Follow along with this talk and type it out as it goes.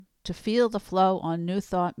to Feel the Flow on New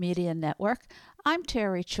Thought Media Network. I'm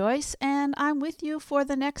Terry Choice, and I'm with you for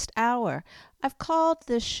the next hour. I've called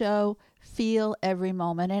this show Feel Every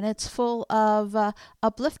Moment, and it's full of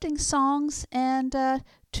uplifting songs and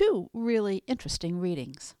two really interesting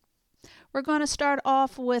readings. We're going to start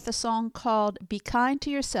off with a song called Be Kind to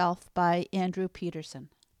Yourself by Andrew Peterson.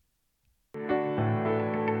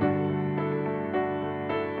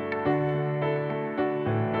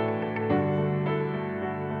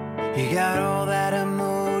 You got all that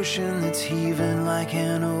emotion that's heaving like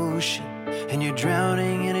an ocean, and you're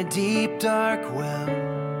drowning in a deep, dark well.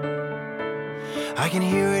 I can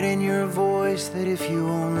hear it in your voice that if you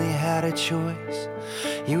only had a choice,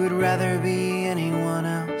 you would rather be anyone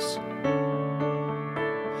else.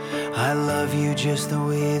 I love you just the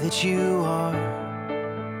way that you are.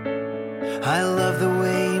 I love the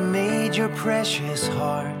way you made your precious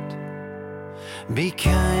heart. Be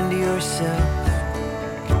kind to yourself.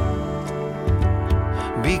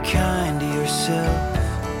 Be kind to yourself.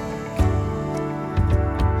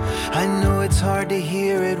 I know it's hard to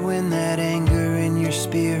hear it when that anger in your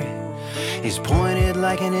spirit is pointed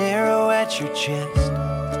like an arrow at your chest.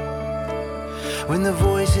 When the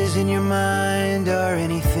voices in your mind are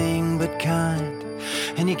anything but kind,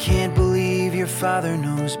 and you can't believe your father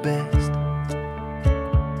knows best.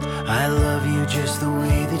 I love you just the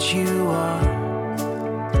way that you are.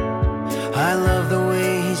 I love the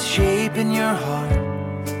way he's shaping your heart.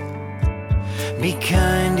 Be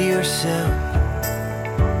kind to yourself.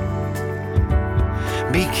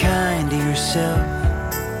 Be kind to yourself.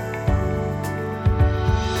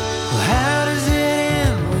 Well, how does it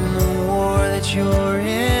end when the war that you're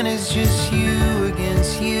in is just you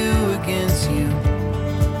against you against you?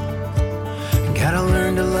 You gotta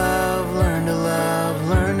learn to love, learn to love,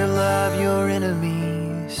 learn to love your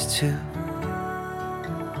enemies too.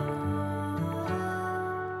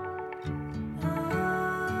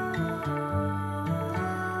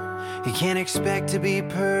 You can't expect to be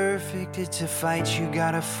perfect. It's a fight you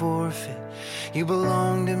gotta forfeit. You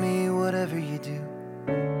belong to me, whatever you do.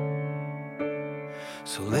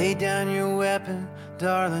 So lay down your weapon,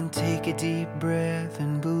 darling, take a deep breath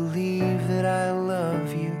and believe that I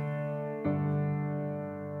love you.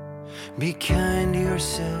 Be kind to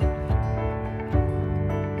yourself.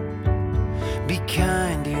 Be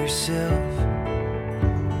kind to yourself.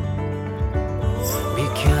 Be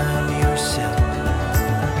kind to yourself.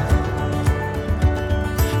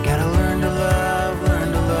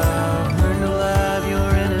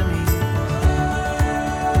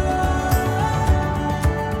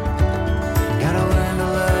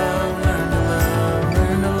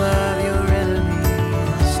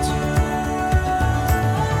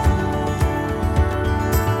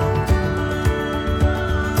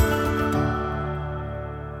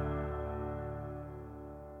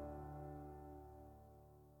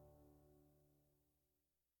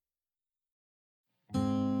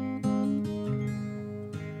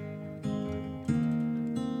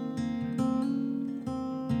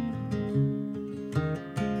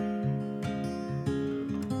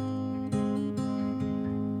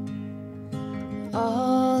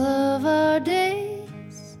 All of our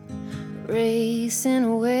days racing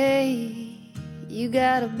away. You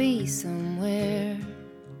gotta be somewhere,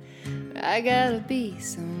 I gotta be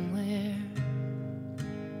somewhere.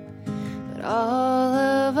 But all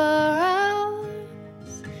of our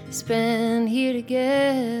hours spent here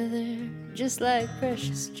together, just like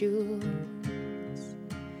precious jewels.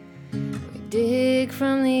 We dig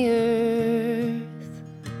from the earth.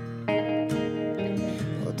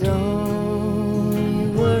 Well,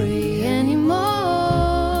 don't worry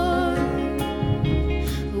anymore.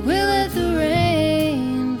 We'll let the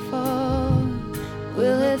rain fall.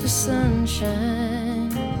 We'll let the sun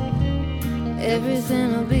shine.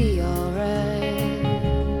 Everything'll be alright.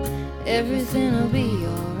 Everything'll be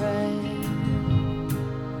alright.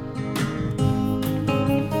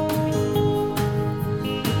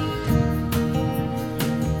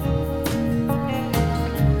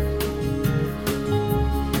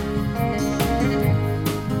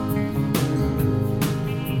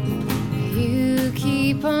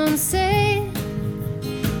 Keep on saying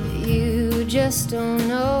you just don't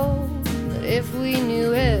know, but if we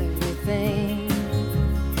knew everything,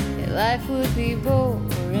 your life would be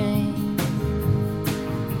boring.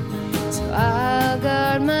 So I'll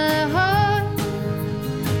guard my heart,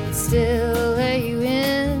 but still let you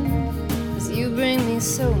in, 'cause you bring me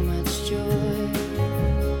so much joy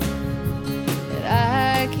that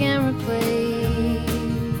I can't replace.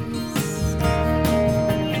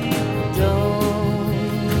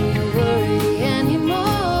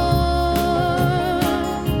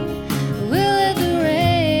 We'll let the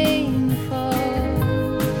rain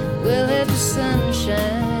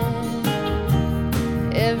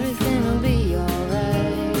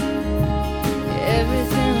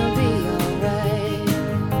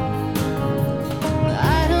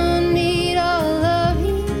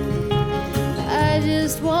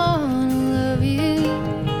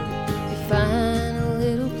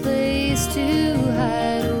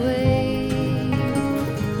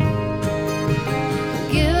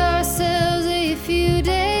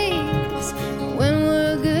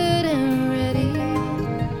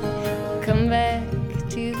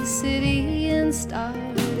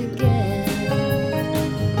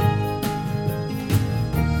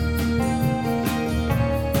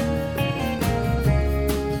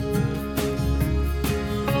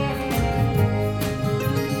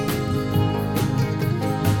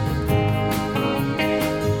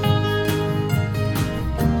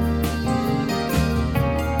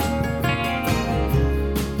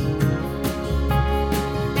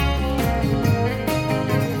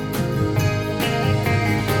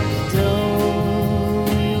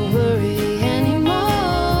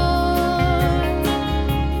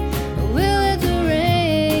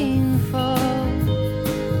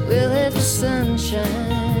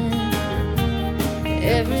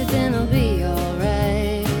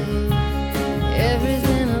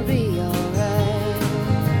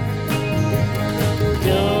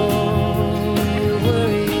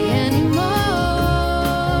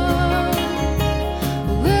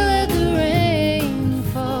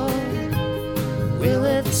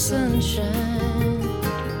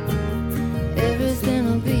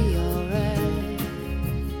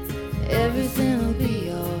everything will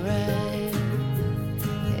be alright.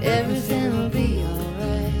 Everything will be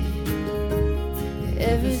alright.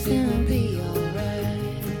 Everything will be alright.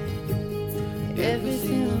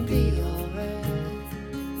 Everything will be alright.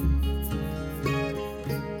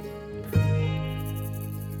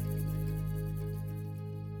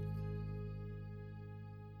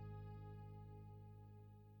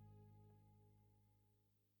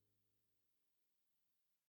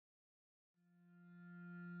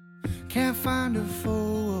 Can't find a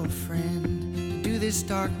foe or friend to do this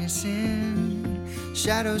darkness in.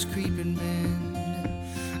 Shadows creep and bend.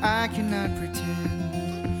 I cannot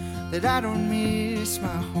pretend that I don't miss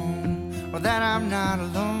my home or that I'm not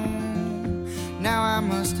alone. Now I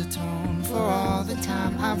must atone for all the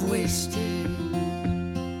time I've wasted.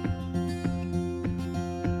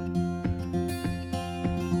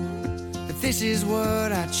 If this is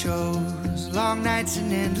what I chose, long nights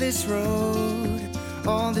and endless road,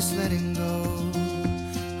 all this letting go,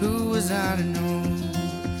 who was I to know?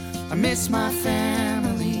 I miss my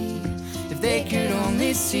family, if they could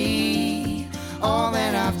only see all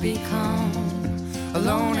that I've become,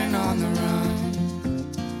 alone and on the run.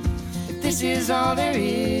 If this is all there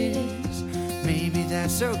is, maybe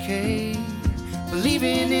that's okay.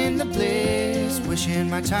 Believing in the bliss, wishing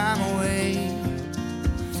my time away.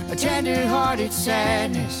 A tender-hearted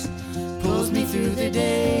sadness pulls me through the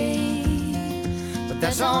day.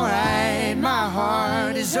 That's alright, my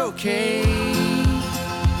heart is okay.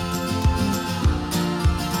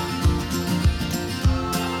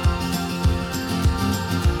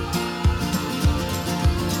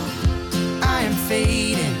 I am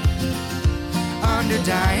fading under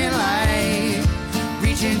dying light,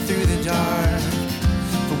 reaching through the dark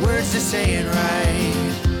for words to say it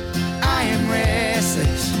right. I am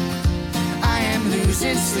restless, I am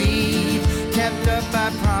losing sleep, kept up by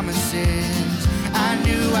promises I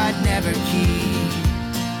knew I'd never keep.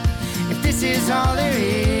 If this is all there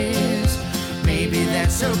is, maybe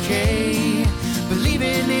that's okay.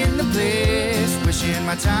 Believing in the bliss, wishing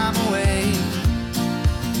my time away.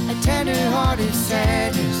 A tender-hearted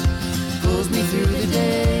sadness pulls me through the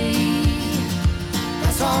day.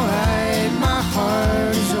 That's alright, my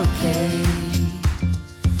heart is okay.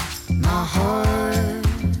 My heart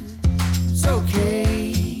is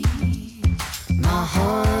okay. My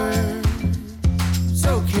heart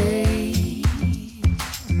okay.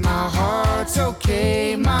 My heart's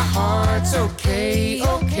okay, my heart's okay,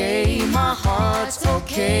 okay, my heart's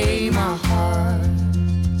okay, my heart.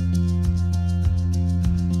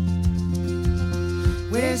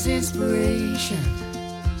 Where's inspiration?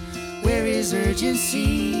 Where is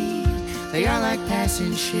urgency? They are like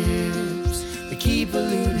passing ships, they keep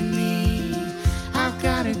eluding me. I've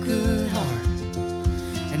got a good heart,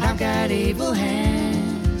 and I've got able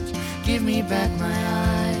hands. Give me back my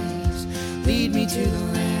eyes, lead me to the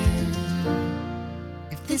land.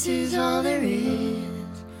 If this is all there is,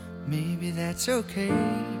 maybe that's okay.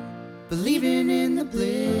 Believing in the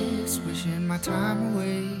bliss, wishing my time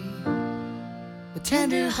away. A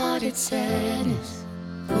tender-hearted sadness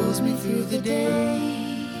pulls me through the day.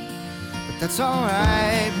 But that's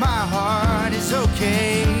alright, my heart is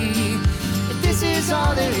okay. If this is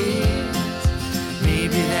all there is,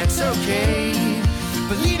 maybe that's okay.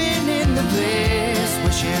 Believing in the bliss,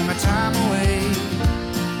 wishing my time away.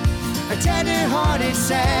 A tender-hearted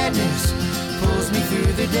sadness pulls me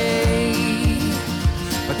through the day.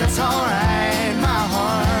 But that's alright, my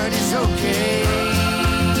heart is okay.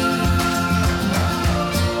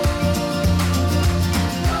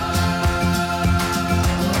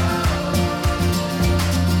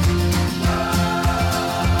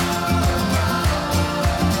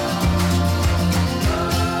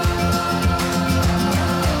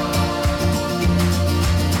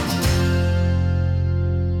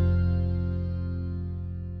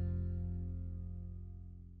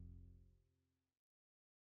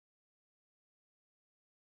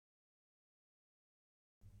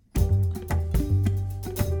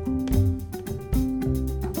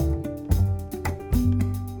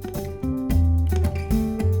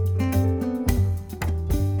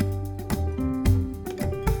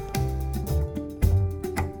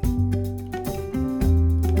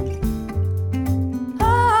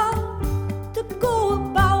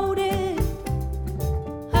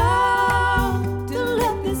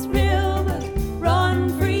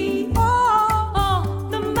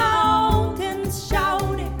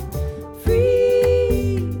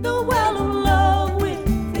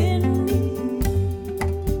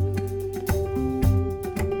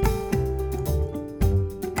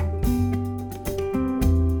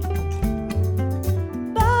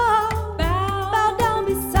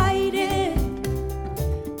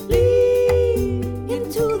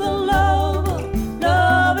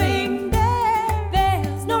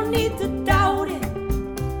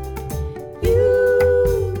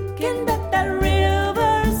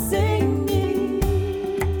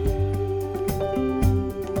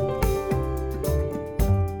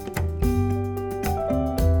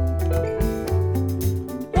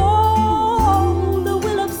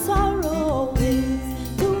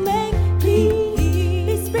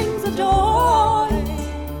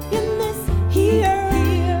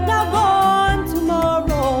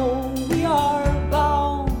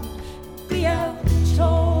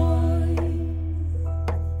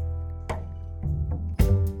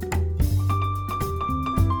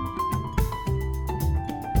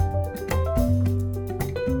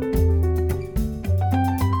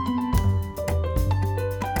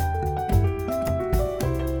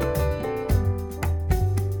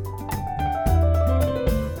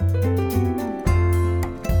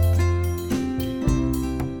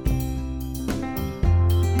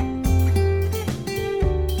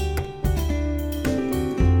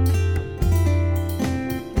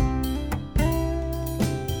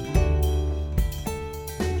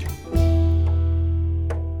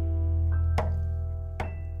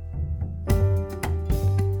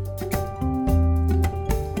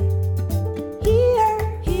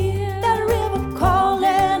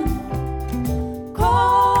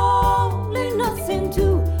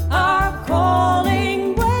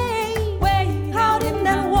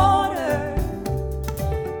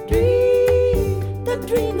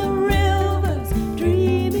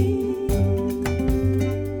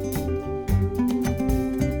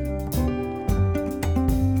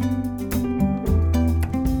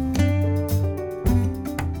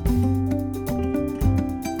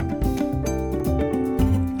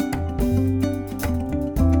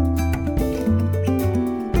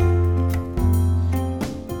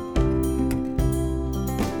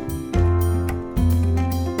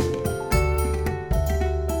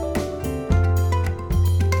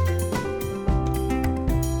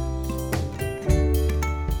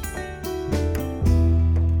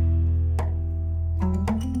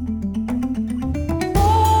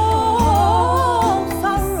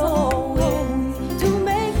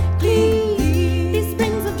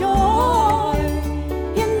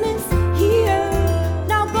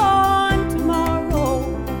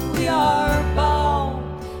 are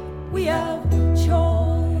bound, we have choice.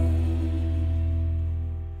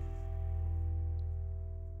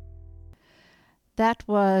 That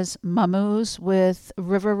was MaMuse with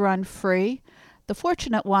River Run Free. The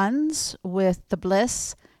Fortunate Ones with The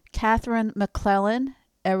Bliss. Catherine MacLellan,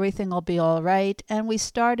 Everything Will Be All Right. And we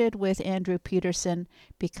started with Andrew Peterson,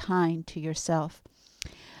 Be Kind to Yourself.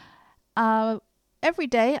 Every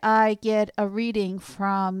day I get a reading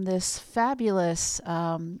from this fabulous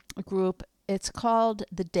group. It's called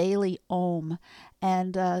the Daily Om.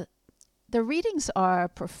 And the readings are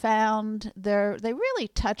profound. They really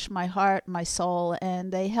touch my heart, my soul,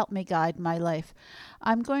 and they help me guide my life.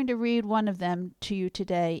 I'm going to read one of them to you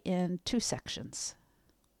today in 2 sections.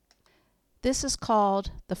 This is called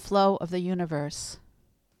The Flow of the Universe.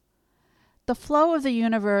 The flow of the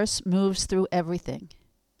universe moves through everything.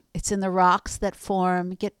 It's in the rocks that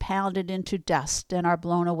form, get pounded into dust, and are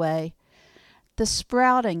blown away. The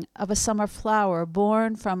sprouting of a summer flower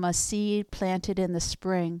born from a seed planted in the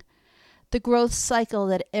spring. The growth cycle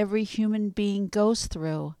that every human being goes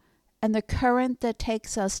through, and the current that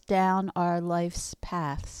takes us down our life's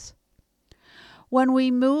paths. When we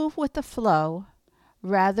move with the flow,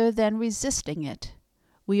 rather than resisting it,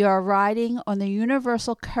 we are riding on the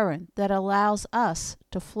universal current that allows us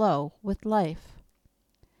to flow with life.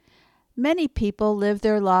 Many people live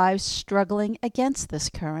their lives struggling against this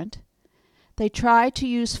current. They try to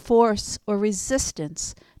use force or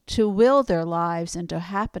resistance to will their lives into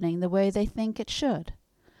happening the way they think it should.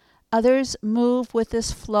 Others move with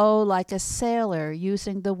this flow like a sailor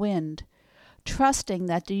using the wind, trusting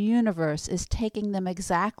that the universe is taking them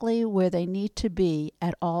exactly where they need to be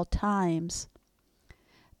at all times.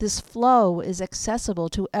 This flow is accessible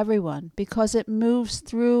to everyone because it moves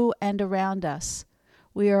through and around us.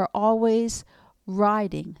 We are always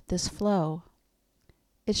riding this flow.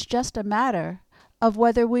 It's just a matter of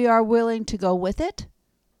whether we are willing to go with it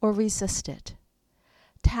or resist it.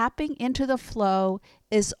 Tapping into the flow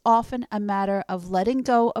is often a matter of letting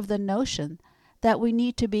go of the notion that we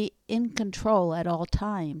need to be in control at all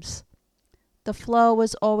times. The flow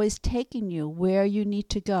is always taking you where you need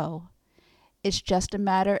to go. It's just a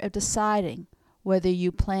matter of deciding whether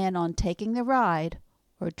you plan on taking the ride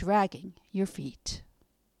or dragging your feet.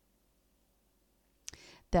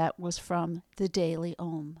 That was from the Daily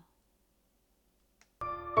Om.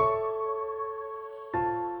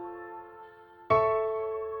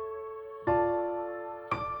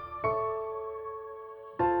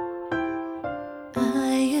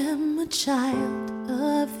 Child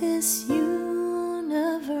of this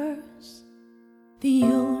universe, the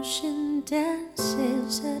ocean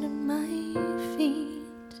dances at my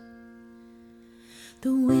feet.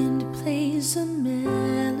 The wind plays a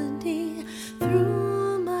melody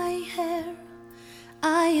through my hair.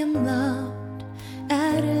 I am loved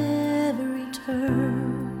at every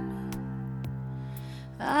turn.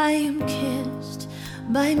 I am kissed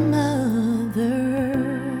by Mother.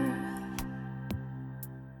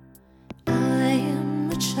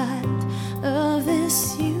 Of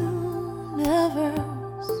this universe,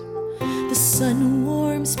 the sun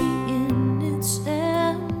warms me in its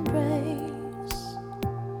embrace.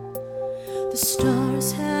 The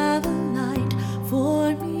stars have a light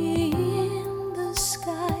for me in the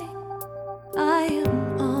sky. I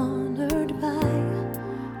am honored by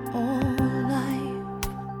all life.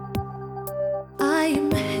 I am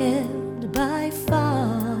held by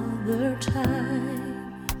Father Time.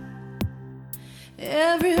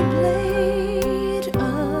 Every blade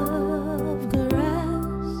of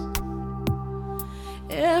grass,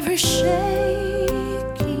 every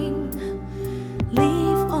shaking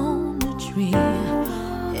leaf on the tree,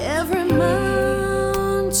 every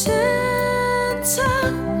mountain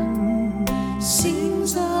top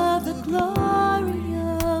sings of the glory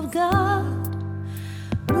of God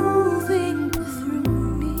moving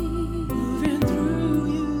through me, moving through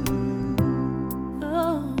you.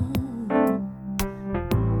 Oh.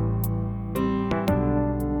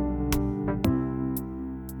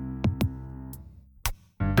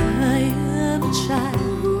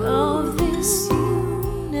 Child of this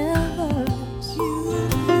universe,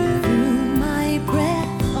 through my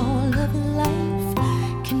breath all of life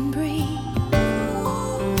can breathe.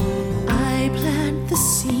 I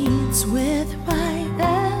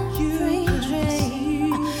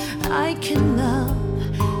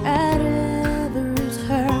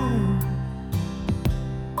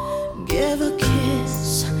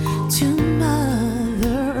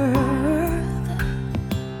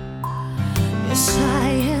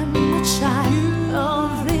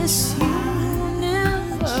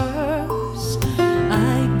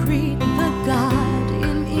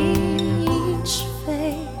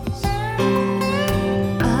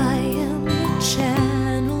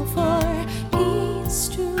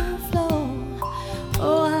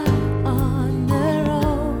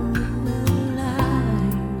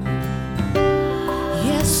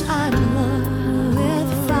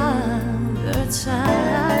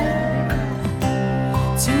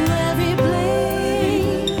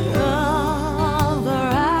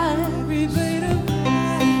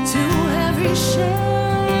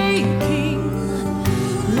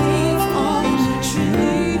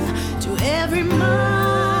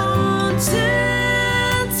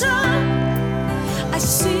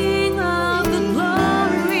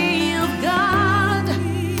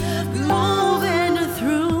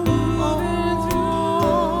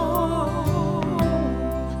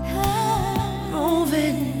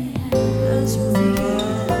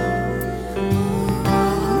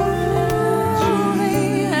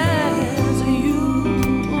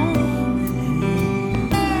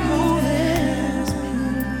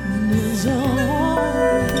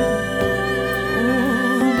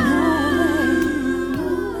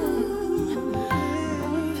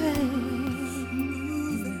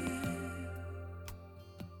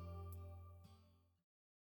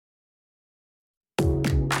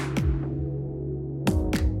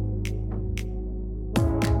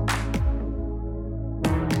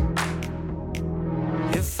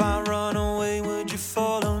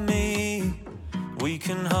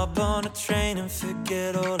on a train and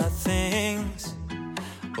forget all our things.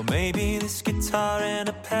 Or maybe this guitar and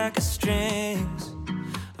a pack of strings,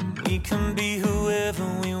 and we can be whoever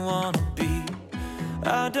we wanna be.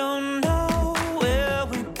 I don't know where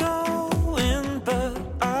we're going, but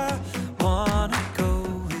I wanna go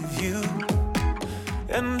with you.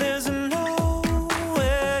 And there's no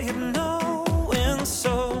way of knowing,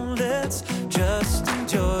 so let's just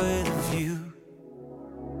enjoy the view.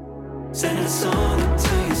 Send a song up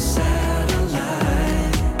to your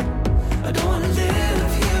satellite. I don't wanna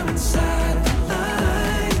live here inside the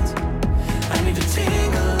light. I need to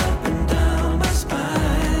tingle up and down my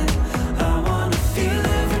spine. I wanna feel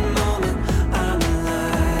every moment I'm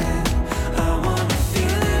alive. I wanna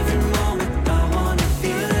feel every moment. I wanna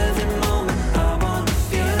feel every moment. I wanna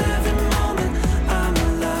feel every moment I'm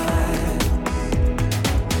alive.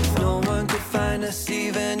 No one could find us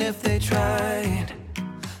even if they tried,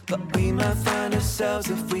 but we might find ourselves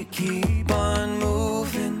if we keep on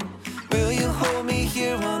moving. Will you hold me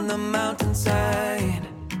here on the mountainside?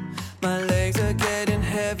 My legs are getting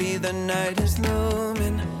heavy, the night is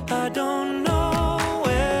looming. I don't know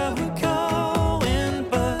where we're going,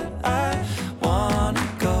 but I wanna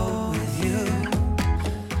go with you.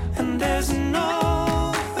 And there's no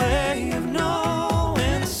way of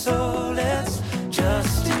knowing, so let's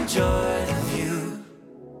just enjoy the view.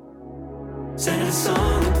 Send a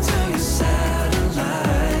song up to your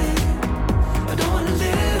satellite. I don't wanna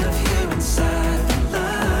live here inside the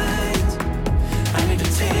light. I need to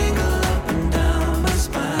tingle up and down my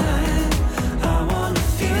spine. I wanna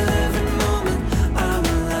feel every moment I'm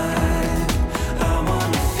alive. I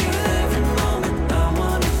wanna feel every moment. I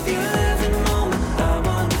wanna feel every moment. I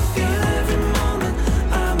wanna feel every moment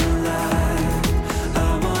I'm alive. I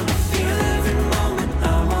wanna feel every moment.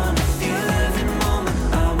 I wanna feel every moment.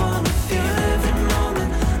 I wanna feel every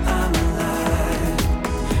moment I'm alive.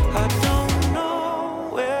 I don't know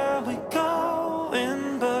where we're going,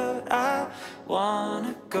 but I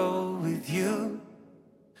wanna go with you.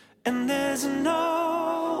 And there's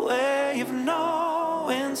no way of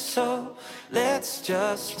knowing, so let's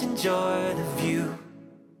just enjoy the view.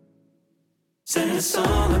 Send a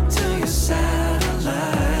song up to your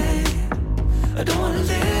satellite. I don't wanna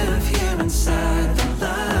live here inside the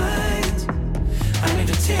light. I need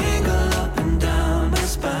to tingle up and down my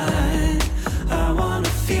spine. I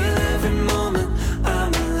wanna feel every moment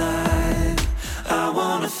I'm alive. I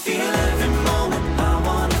wanna feel every moment. I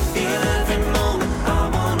wanna feel every moment. I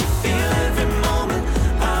wanna feel every moment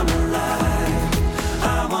I'm alive.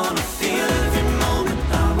 I wanna feel every moment.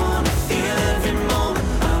 I wanna feel every moment.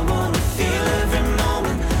 I wanna feel every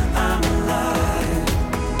moment I'm alive.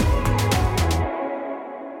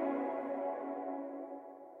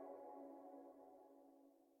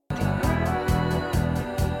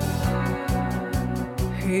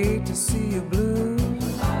 Hate to see you blue.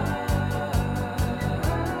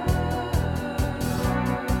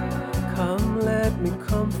 Come, let me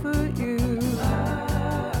comfort you.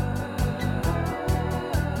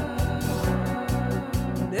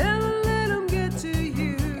 Never let them get to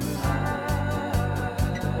you.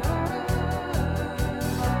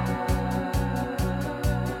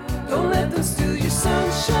 Don't let them steal your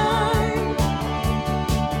sunshine.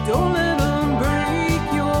 Don't let them break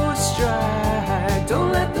your stride.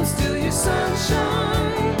 Don't let them steal your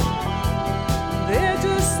sunshine. They're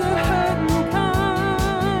just the hurting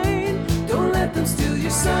kind. Don't let them steal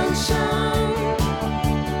your sunshine.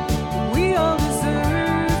 We all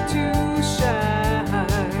deserve to shine.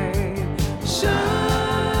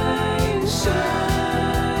 Shine,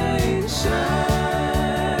 shine, shine.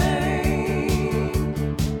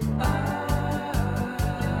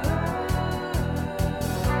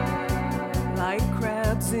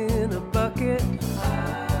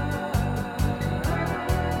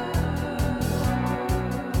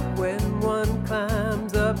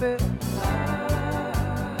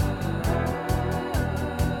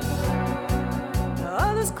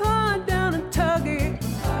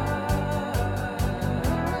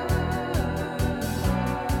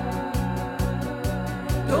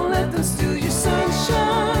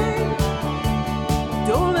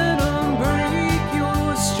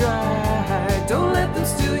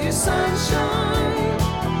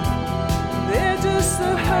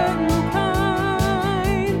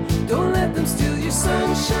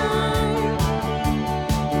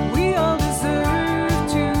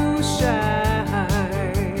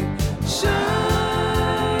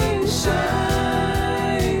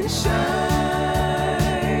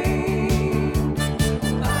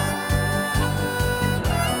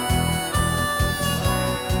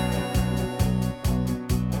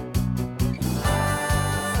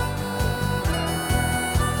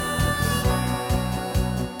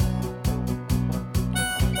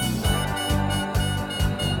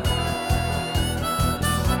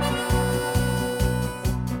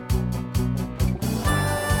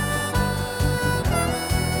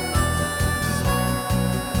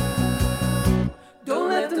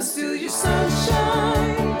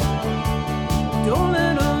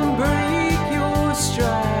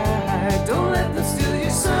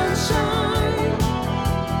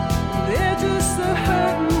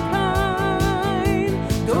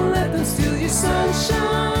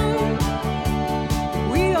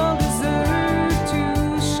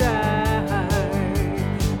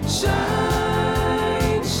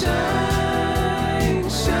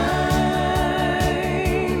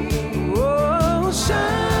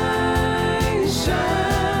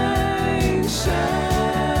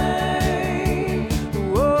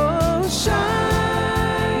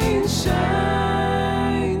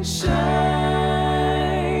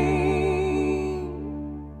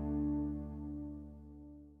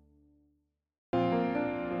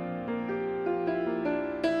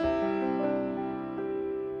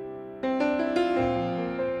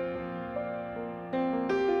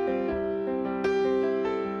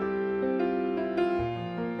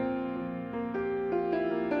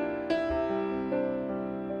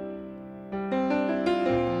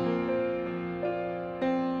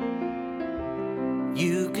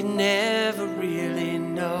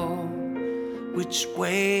 which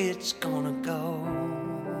way it's gonna go.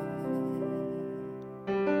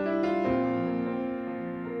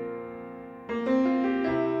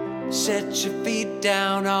 Set your feet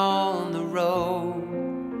down on the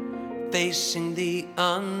road, facing the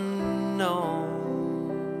unknown.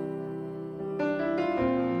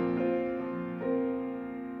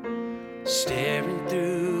 Staring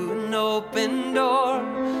through an open door,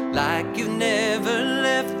 like you've never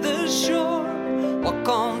left the shore. Walk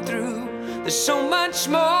on through, there's so much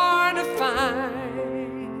more to find.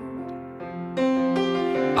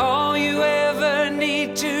 All you ever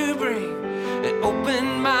need to bring, an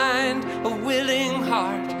open mind, a willing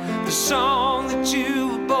heart, the song that you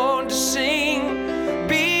were born to sing.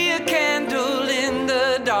 Be a candle in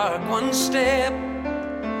the dark, one step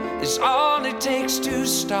is all it takes to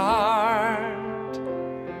start.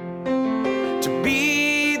 To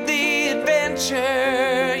be the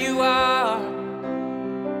adventure you are.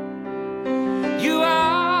 You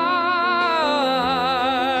are,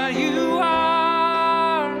 you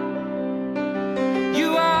are,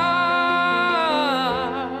 you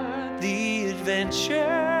are the adventure.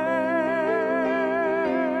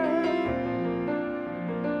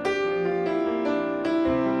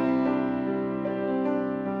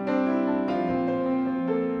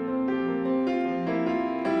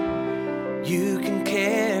 You can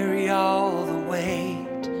carry all the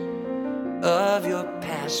weight of your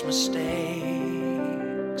past mistakes,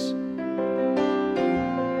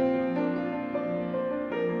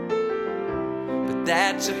 but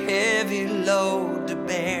that's a heavy load to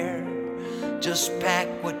bear. Just pack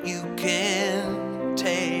what you can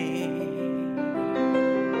take.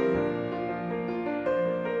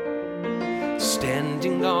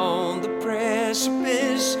 Standing on the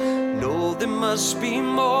precipice, know there must be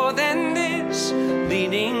more than this.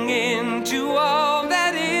 Leaning into all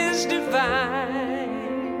that is divine.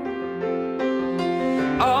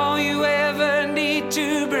 All you ever need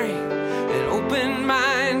to bring, an open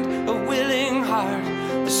mind, a willing heart,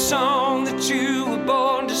 the song that you were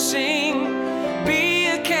born to sing. Be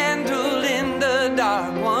a candle in the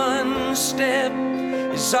dark, one step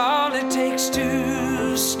is all it takes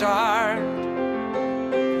to start.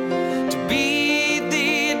 To be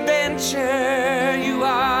the adventure you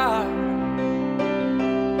are.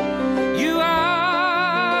 You are,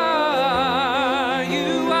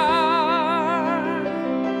 you are,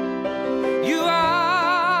 you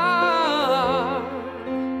are.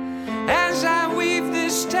 As I weave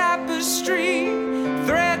this tapestry,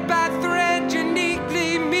 thread by thread,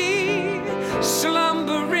 uniquely me,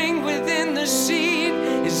 slumbering within the seed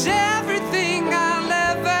is everything I'll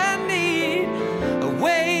ever need.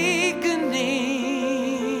 Awakening.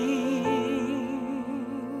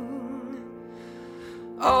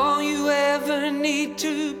 All you ever need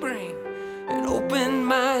to bring, an open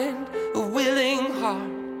mind, a willing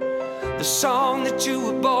heart, the song that you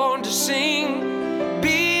were born to sing.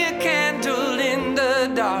 Be a candle in the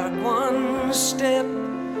dark, one step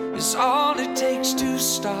is all it takes to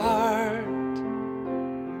start.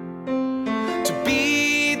 To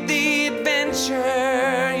be the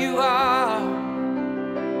adventure you are.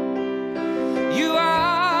 You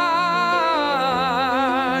are,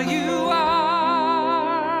 you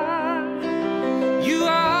are, you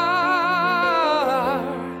are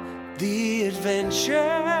the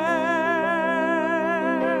adventure.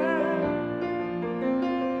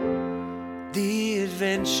 The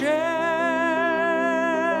adventure.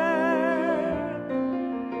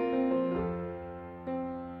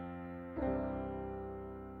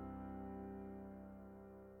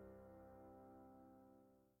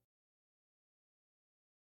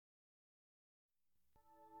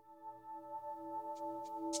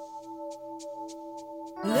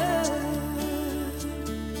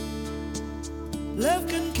 Love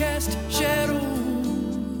can cast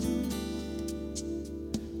shadows,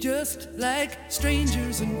 just like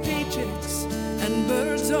strangers and paychecks and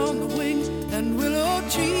birds on the wing and willow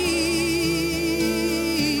trees.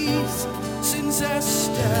 Since I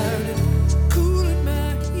started cooling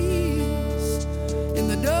my heels in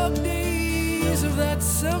the dark days of that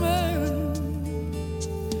summer,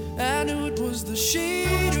 I knew it was the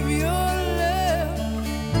shade of your love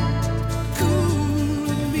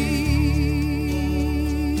cooling me.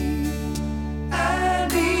 I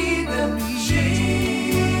need the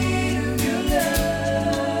shade of your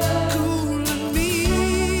love cooling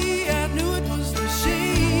me. I knew it was the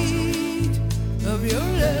shade of your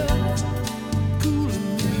love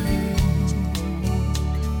cooling me.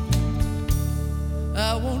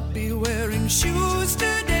 I won't be wearing shoes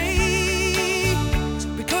today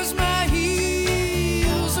because my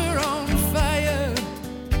heels are on fire.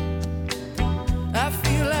 I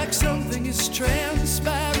feel like something is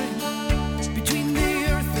transpiring between the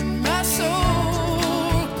earth and my soul.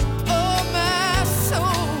 Oh, my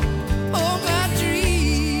soul. Oh, my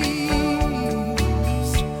dreams.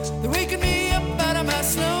 They're waking me up out of my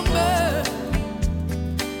slumber.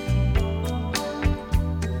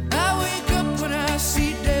 I wake up when I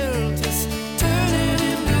see deltas turning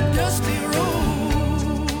into dusty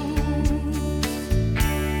roads.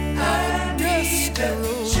 Dusty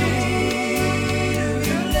roads.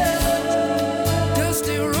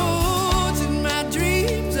 Dusty roads in my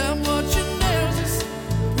dreams. I'm watching deltas,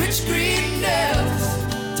 rich green deltas,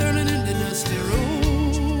 turning into dusty roads.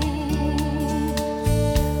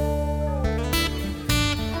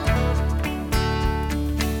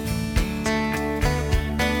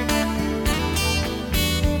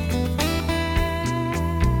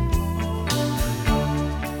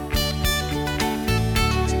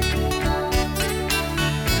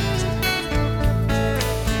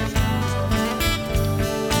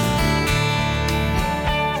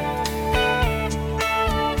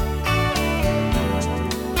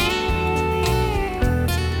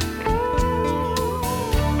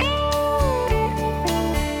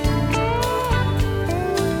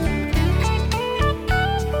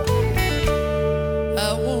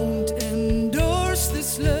 I won't endorse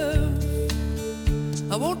this love.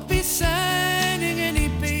 I won't be signing any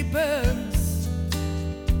papers.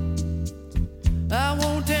 I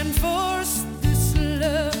won't enforce this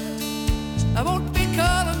love. I won't be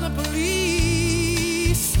calling the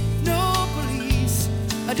police. No police.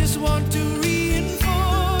 I just want to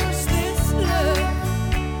reinforce this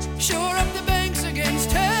love. Shore up the banks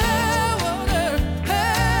against high water.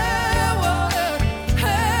 High water.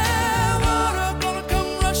 High water gonna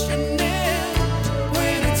come rushing in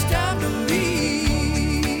when it's time to leave.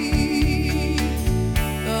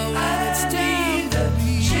 Oh, when it's time to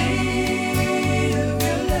leave.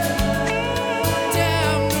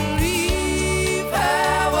 Time to leave.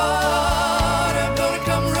 High water gonna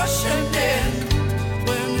come rushing in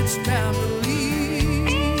when it's time to leave.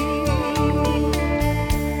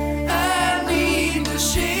 I need the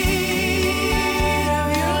shade of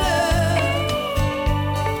your love,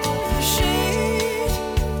 the shade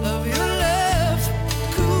of your love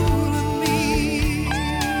cooling me.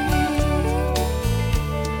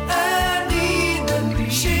 I need the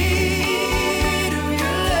shade of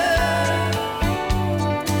your love,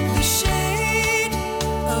 the shade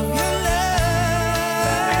of your love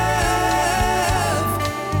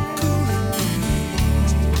cooling me.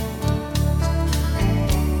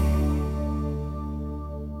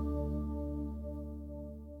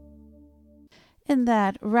 In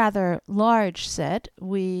that rather large set,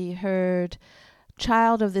 we heard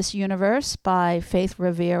Child of This Universe by Faith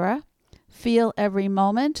Rivera, Feel Every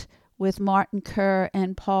Moment with Martin Kerr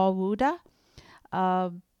and Paul Wuda,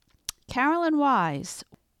 Carolyn Wiles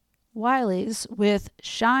with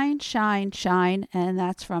Shine, Shine, Shine, and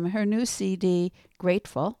that's from her new CD,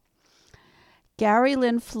 Grateful,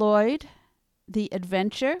 Lynn Floyd, The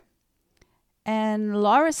Adventure, and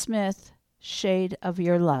Laura Smith, Shade of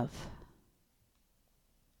Your Love.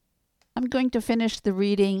 I'm going to finish the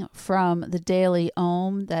reading from the Daily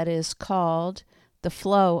Ohm that is called The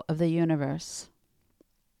Flow of the Universe.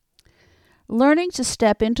 Learning to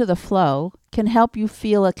step into the flow can help you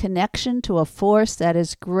feel a connection to a force that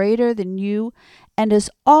is greater than you and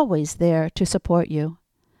is always there to support you.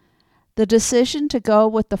 The decision to go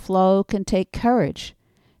with the flow can take courage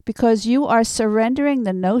because you are surrendering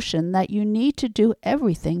the notion that you need to do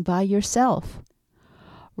everything by yourself.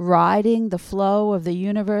 Riding the flow of the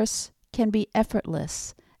universe can be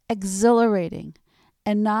effortless, exhilarating,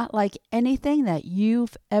 and not like anything that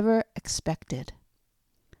you've ever expected.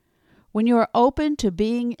 When you are open to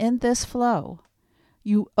being in this flow,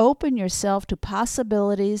 you open yourself to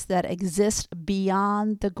possibilities that exist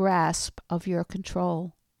beyond the grasp of your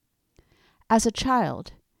control. As a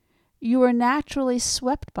child, you were naturally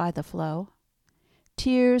swept by the flow.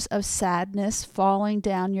 Tears of sadness falling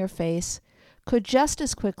down your face could just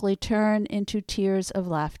as quickly turn into tears of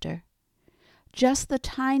laughter. Just the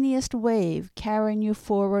tiniest wave carrying you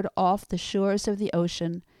forward off the shores of the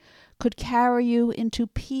ocean could carry you into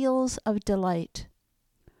peals of delight.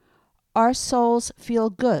 Our souls feel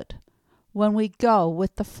good when we go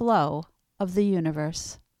with the flow of the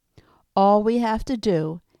universe. All we have to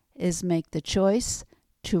do is make the choice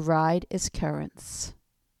to ride its currents.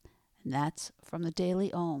 And that's from the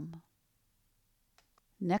Daily Ohm.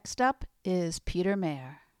 Next up is Peter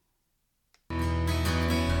Maher.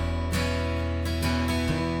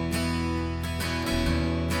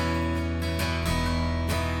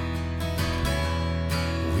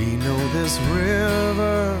 We know this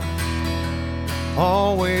river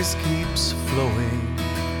always keeps flowing.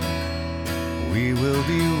 We will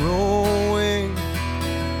be rowing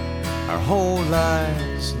our whole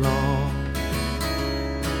lives long,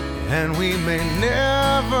 and we may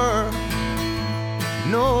never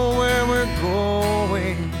know where we're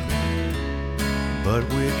going, but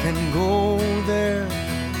we can go there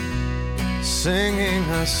singing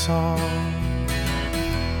a song,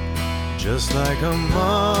 just like a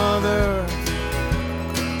mother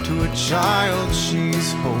to a child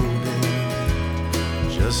she's holding,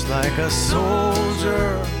 just like a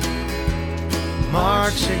soldier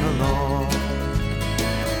marching along,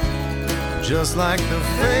 just like the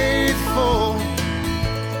faithful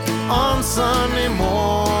on Sunday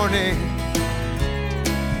morning,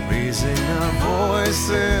 raising our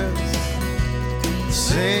voices,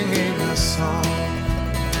 singing a song.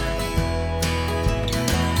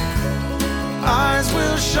 Eyes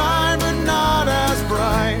will shine but not as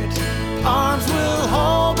bright, arms will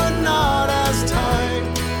hold but not as tight,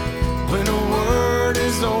 when a word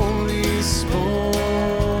is only spoken.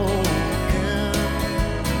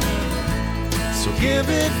 So give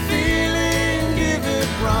it feeling, give it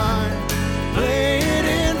rhyme, play it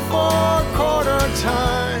in 4/4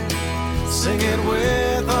 time, sing it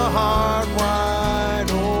with a heart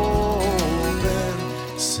wide open.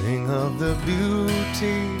 Sing of the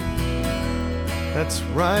beauty that's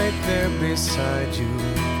right there beside you.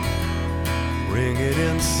 Bring it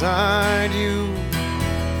inside you,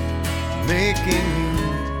 making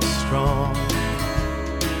you strong,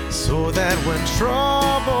 so that when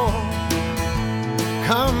trouble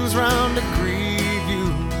comes round to grieve you,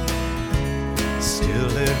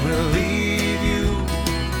 still it will leave you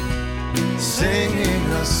singing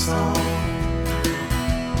a song.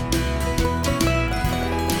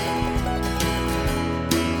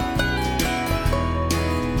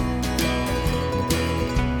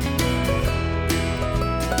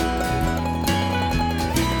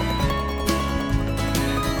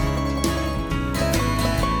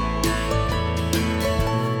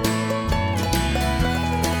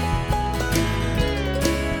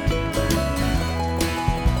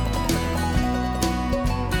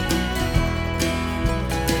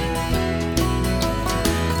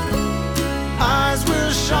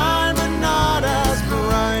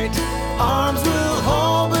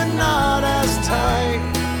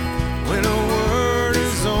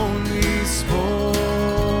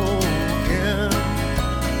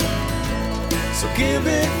 Give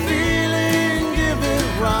it feeling, give it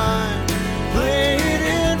rhyme, play it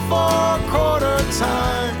in 4/4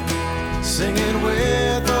 time, sing it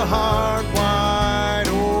with a heart wide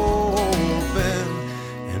open,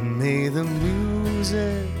 and may the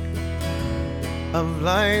music of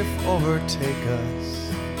life overtake us,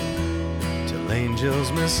 till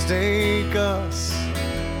angels mistake us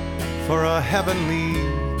for a heavenly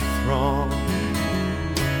throng,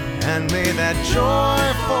 and may that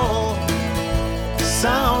joyful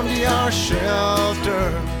sound be our shelter,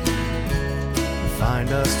 find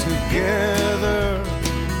us together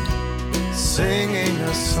singing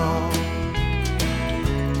a song.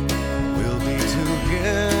 We'll be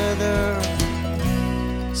together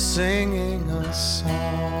singing a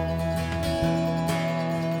song.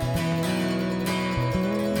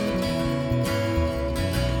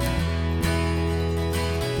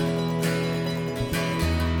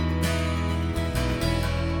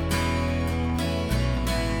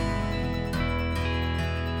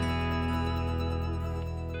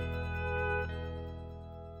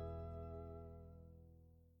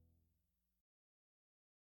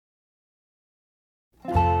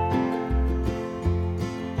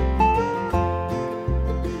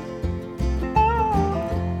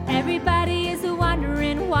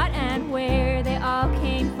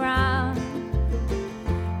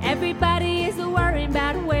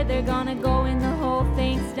 Gonna go when the whole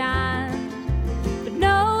thing's done, but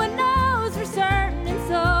no one knows for certain, and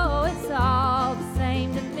so it's all the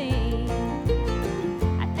same to me.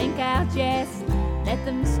 I think I'll just let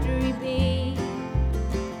the mystery be.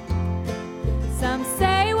 Some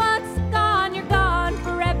say once gone you're gone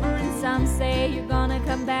forever, and some say you're gonna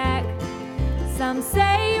come back. Some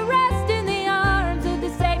say you rest in the arms of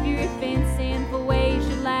the Savior if in sinful ways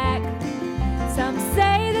you lack. Some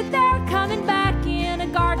say that they're coming back in a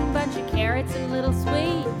garden, bunch of carrots and little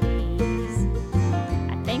sweeties.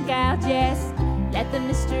 I think I'll just let the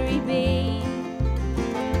mystery be.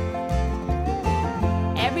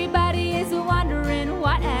 Everybody is wondering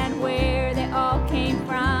what and where they all came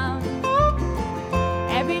from.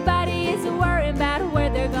 Everybody is worried about where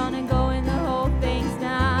they're gonna go when the whole thing's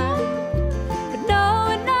done, but no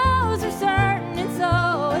one knows for certain, and so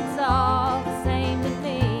it's all the same to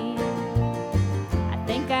me.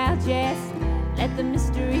 let the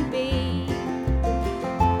mystery be.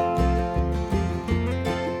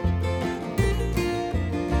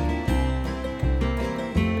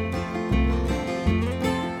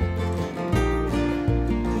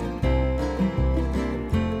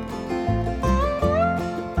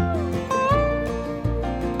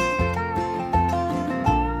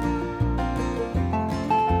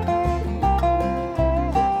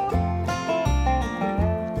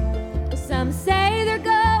 Some say they're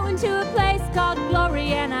going to a place called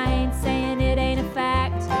glory, and I ain't saying it ain't a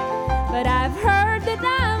fact. But I've heard that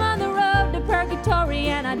I'm on the road to purgatory,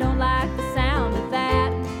 and I don't like the sound of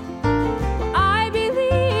that. Well, I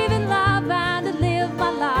believe in love and to live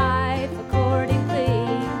my life accordingly.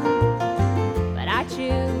 But I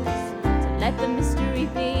choose to let the mystery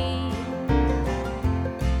be.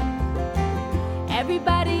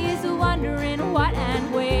 Everybody is wondering what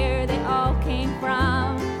and where they all came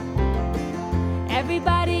from.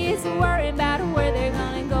 Everybody is worried about where they're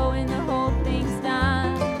gonna go when the whole thing's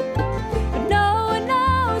done. But no one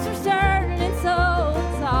knows for certain, and so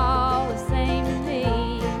it's all the same to me.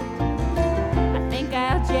 I think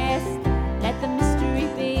I'll just let the mystery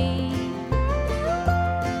be.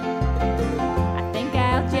 I think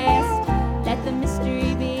I'll just let the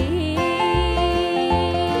mystery be.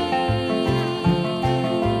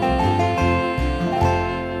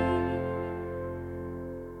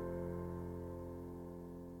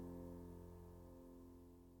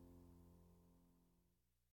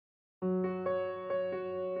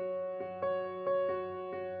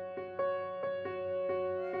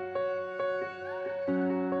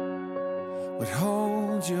 What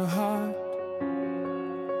holds your heart?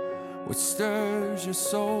 What stirs your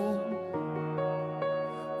soul?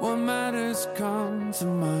 What matters come to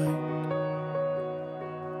mind?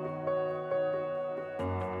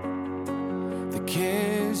 The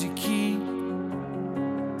cares you keep,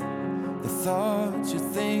 the thoughts you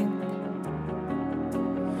think.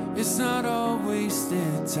 It's not all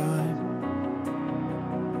wasted time.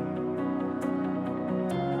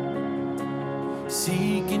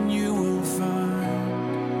 Seek and you will find.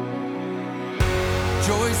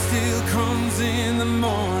 Joy still comes in the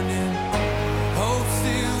morning. Hope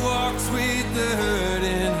still walks with the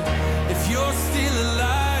hurting. If you're still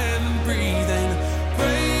alive and breathing,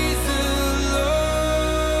 praise the Lord.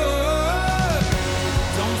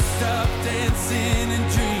 Don't stop dancing and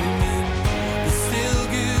dreaming. There's still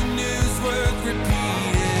good news worth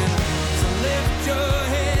repeating. So lift your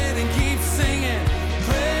head and keep singing.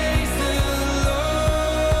 Praise the Lord.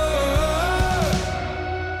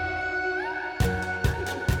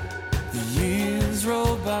 The years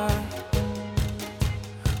roll by.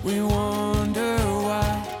 We wonder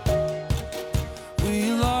why we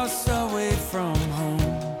lost our way from home.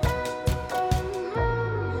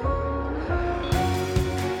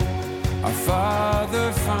 Our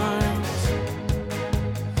Father finds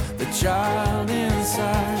the child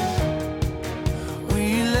inside.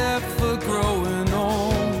 We left for growing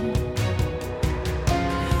old.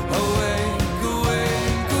 Awake,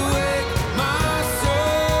 awake, awake, my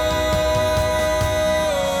soul.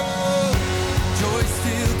 Joy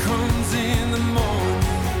still comes in the morning.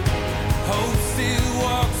 Hope still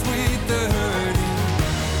walks with the hurting.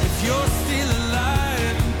 If you're still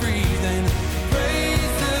alive and breathing,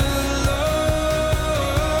 praise the Lord.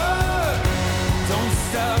 Don't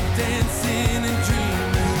stop dancing and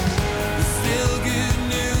dreaming.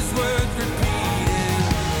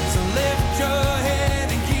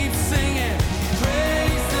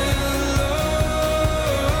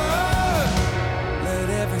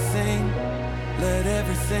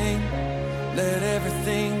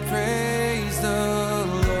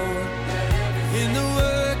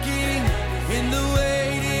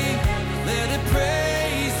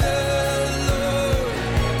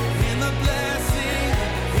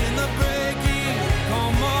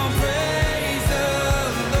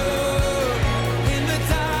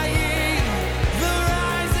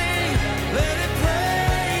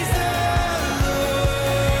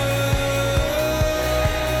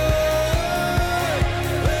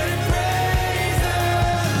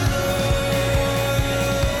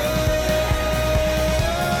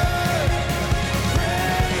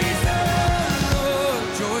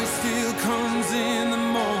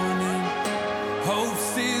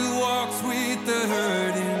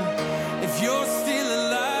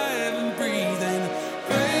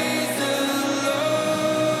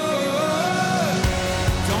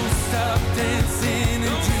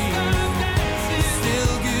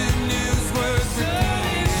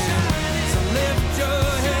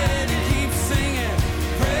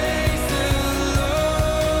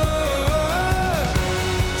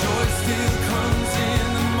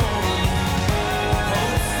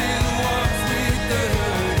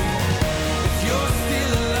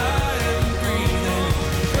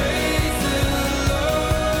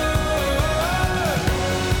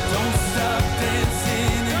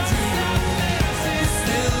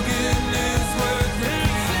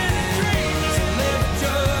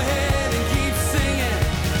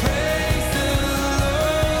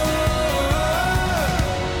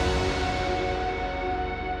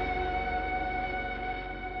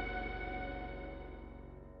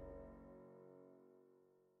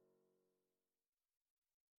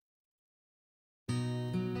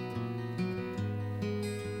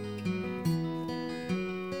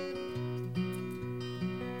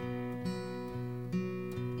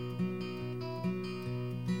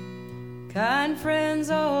 kind friends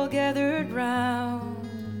all gathered round.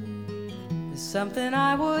 There's something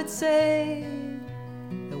I would say,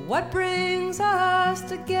 that what brings us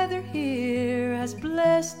together here has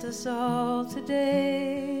blessed us all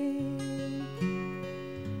today.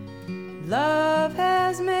 Love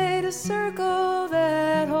has made a circle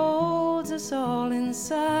that holds us all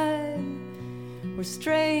inside, where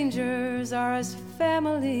strangers are as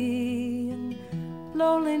family and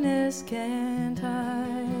loneliness can't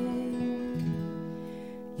hide.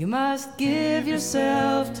 You must give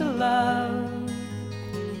yourself to love,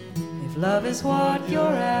 if love is what you're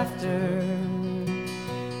after.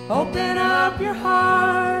 Open up your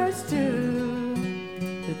hearts to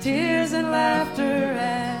the tears and laughter,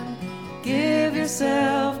 and give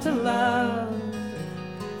yourself to love.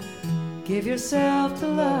 Give yourself to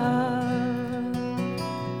love.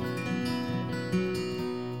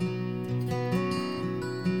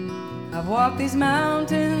 I've walked these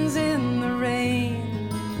mountains in the rain,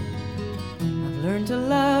 learned to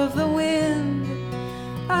love the wind.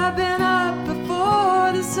 I've been up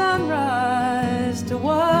before the sunrise to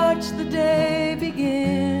watch the day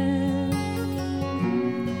begin.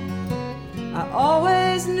 I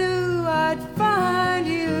always knew I'd find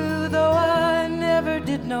you, though I never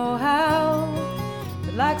did know how.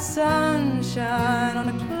 But like sunshine on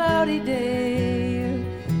a cloudy day,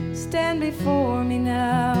 you stand before me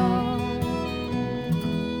now.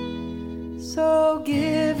 So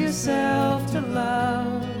give yourself to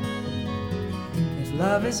love, if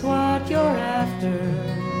love is what you're after.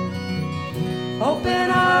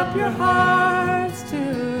 Open up your hearts to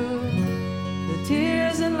the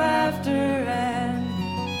tears and laughter, and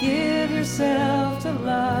give yourself to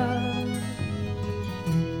love.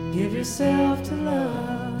 Give yourself to love.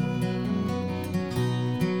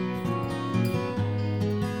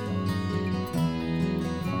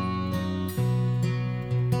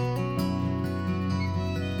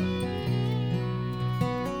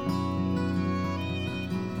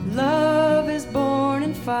 Love is born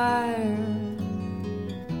in fire,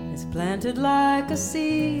 it's planted like a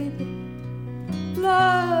seed.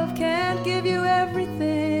 Love can't give you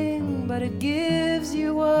everything, but it gives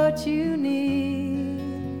you what you need.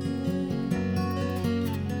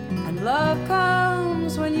 And love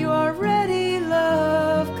comes when you are ready,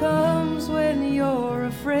 love comes when you're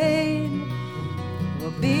afraid. It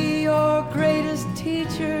will be your greatest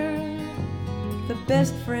teacher, the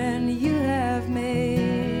best friend you have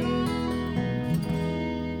made.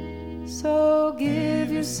 So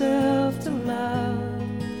give yourself to love,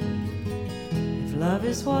 if love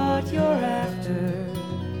is what you're after.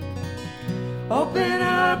 Open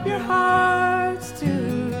up your hearts to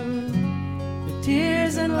the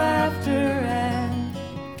tears and laughter, and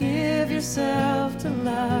give yourself to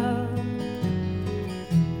love.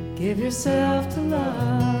 Give yourself to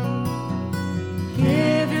love.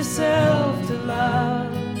 Give yourself to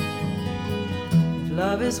love, if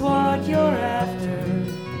love is what you're after.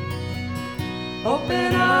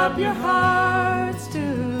 Open up your hearts to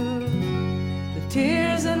the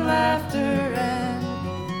tears and laughter,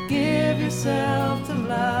 and give yourself to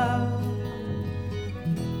love.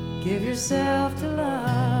 Give yourself to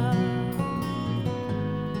love.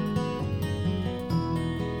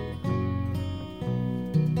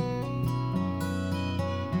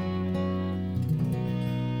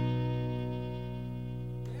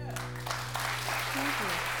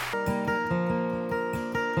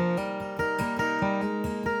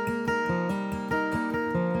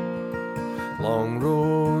 Long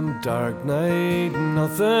road, dark night,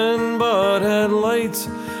 nothing but headlights.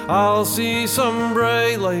 I'll see some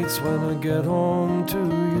bright lights when I get home to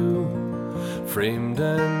you. Framed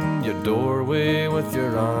in your doorway with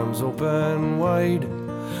your arms open wide,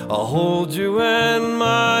 I'll hold you in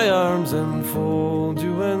my arms and fold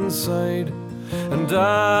you inside. And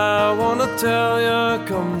I wanna tell you,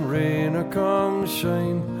 come rain or come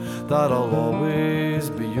shine, that I'll always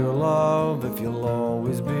be your love if you'll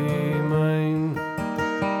always be mine.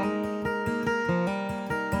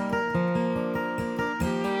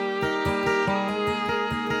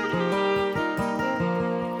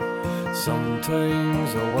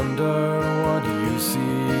 Sometimes I wonder, what do you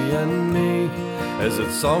see in me? Is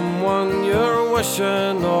it someone you're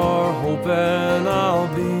wishing or hoping I'll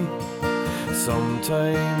be?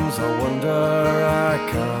 Sometimes I wonder, I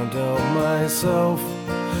can't help myself.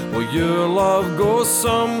 Will your love go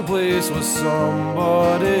someplace with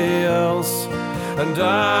somebody else? And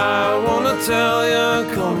I wanna tell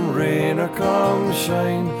you, come rain or come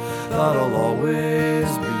shine, that I'll always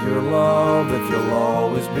be your love if you'll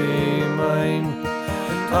always be mine.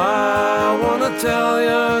 I wanna tell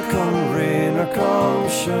you, come rain or come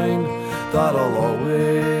shine, that I'll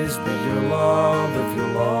always be your love if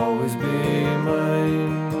you'll always be mine.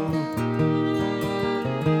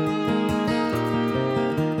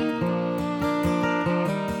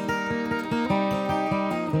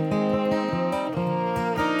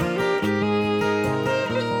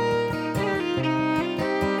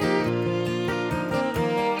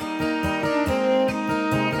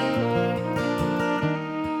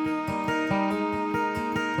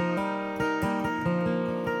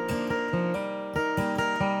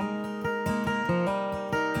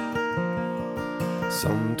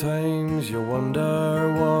 Sometimes you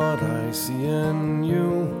wonder what I see in you.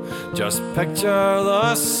 Just picture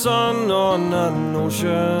the sun on an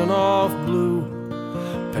ocean of blue.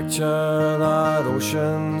 Picture that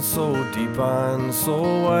ocean so deep and so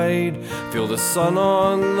wide. Feel the sun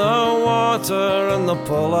on the water and the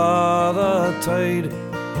pull of the tide.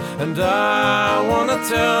 And I wanna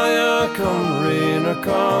tell you, come rain or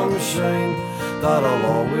come shine, that I'll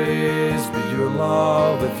always be your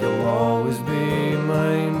love if you'll always be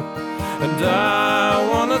mine. And I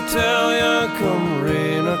wanna tell you, come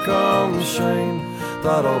rain or come shine,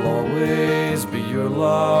 that I'll always be your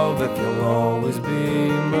love if you'll always be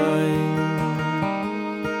mine.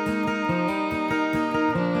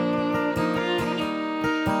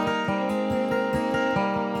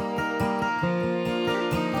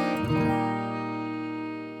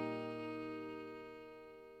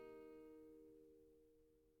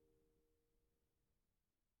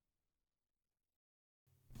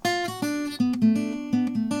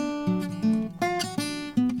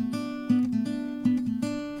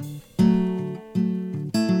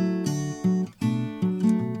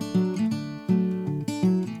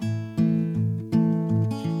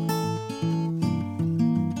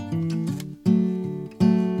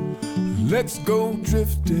 Let's go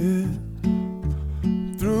drifting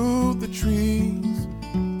through the trees.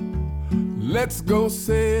 Let's go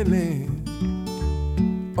sailing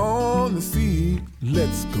on the sea.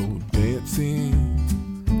 Let's go dancing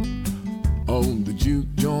on the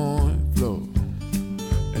juke joint floor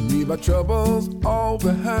and leave our troubles all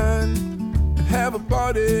behind and have a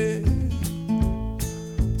party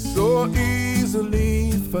so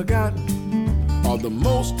easily forgotten. All the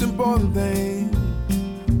most important things,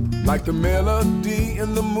 like the melody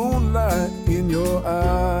and the moonlight in your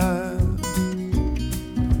eyes,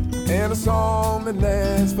 and a song that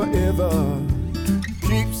lasts forever,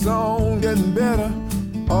 keeps on getting better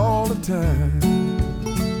all the time.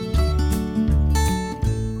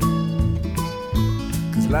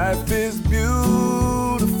 'Cause life is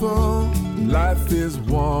beautiful, life is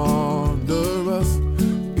wondrous.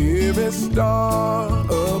 Every star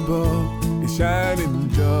above is shining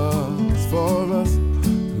just for us.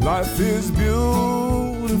 Life is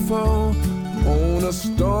beautiful on a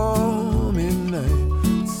stormy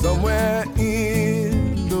night. Somewhere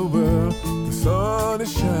in the world, the sun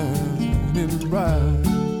is shining bright.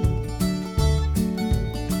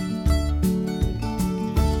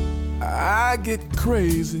 I get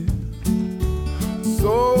crazy,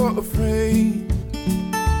 so afraid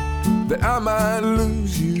that I might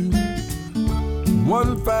lose you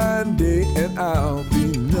one fine day and I'll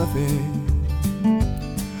be nothing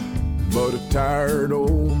but a tired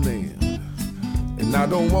old man. And I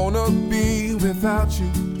don't wanna be without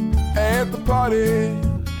you at the party,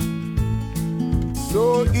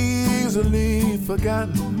 so easily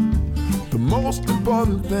forgotten. The most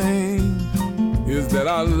important thing is that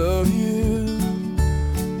I love you,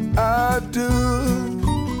 I do.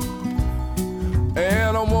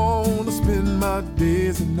 And I wanna spend my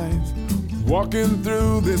days and nights walking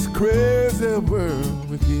through this crazy world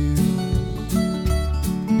with you.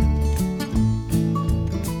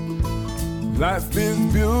 Life is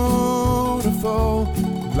beautiful,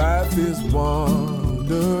 life is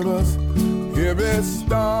wondrous. Every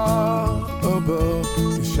star above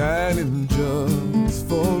is shining just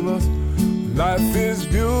for us. Life is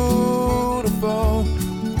beautiful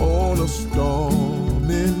on a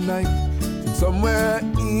stormy night. And somewhere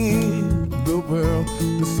in the world,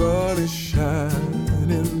 the sun is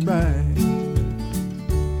shining bright.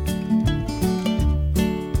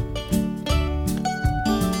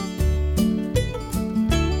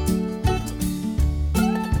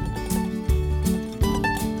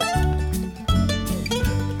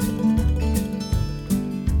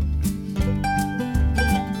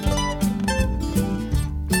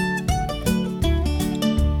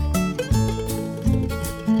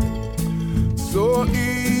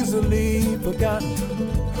 Forgotten.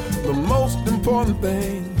 The most important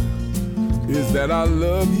thing is that I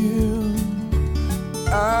love you,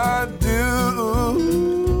 I do.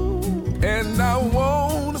 And I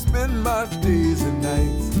want to spend my days and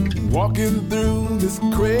nights walking through this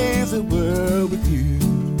crazy world with you.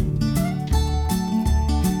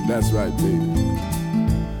 That's right, baby.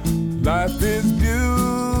 Life is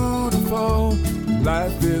beautiful,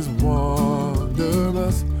 life is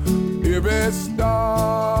wondrous. Every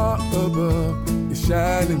star above is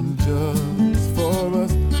shining just for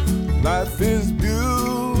us. Life is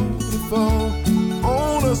beautiful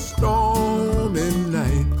on a stormy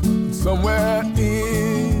night. Somewhere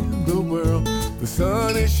in the world, the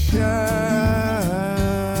sun is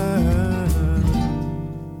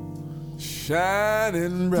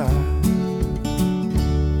shining bright.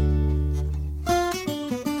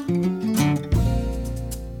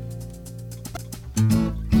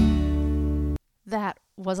 That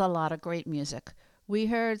was a lot of great music. We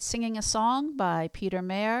heard Singing a Song by Peter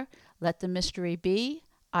Maher, Let the Mystery Be,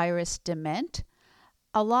 Iris Dement,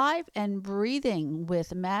 Alive and Breathing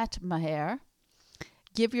with Maher,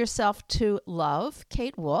 Give Yourself to Love,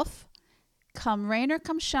 Kate Wolf, Come Rain or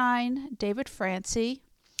Come Shine, David Francey,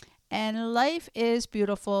 and Life is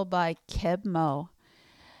Beautiful by Keb Mo.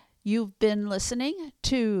 You've been listening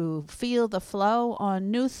to Feel the Flow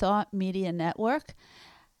on New Thought Media Network.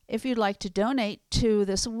 If you'd like to donate to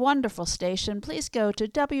this wonderful station, please go to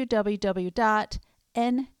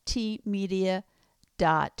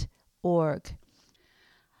www.ntmedia.org.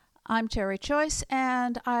 I'm Terry Choice,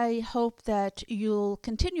 and I hope that you'll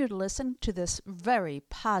continue to listen to this very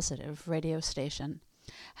positive radio station.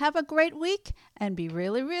 Have a great week and be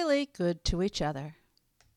really, really good to each other.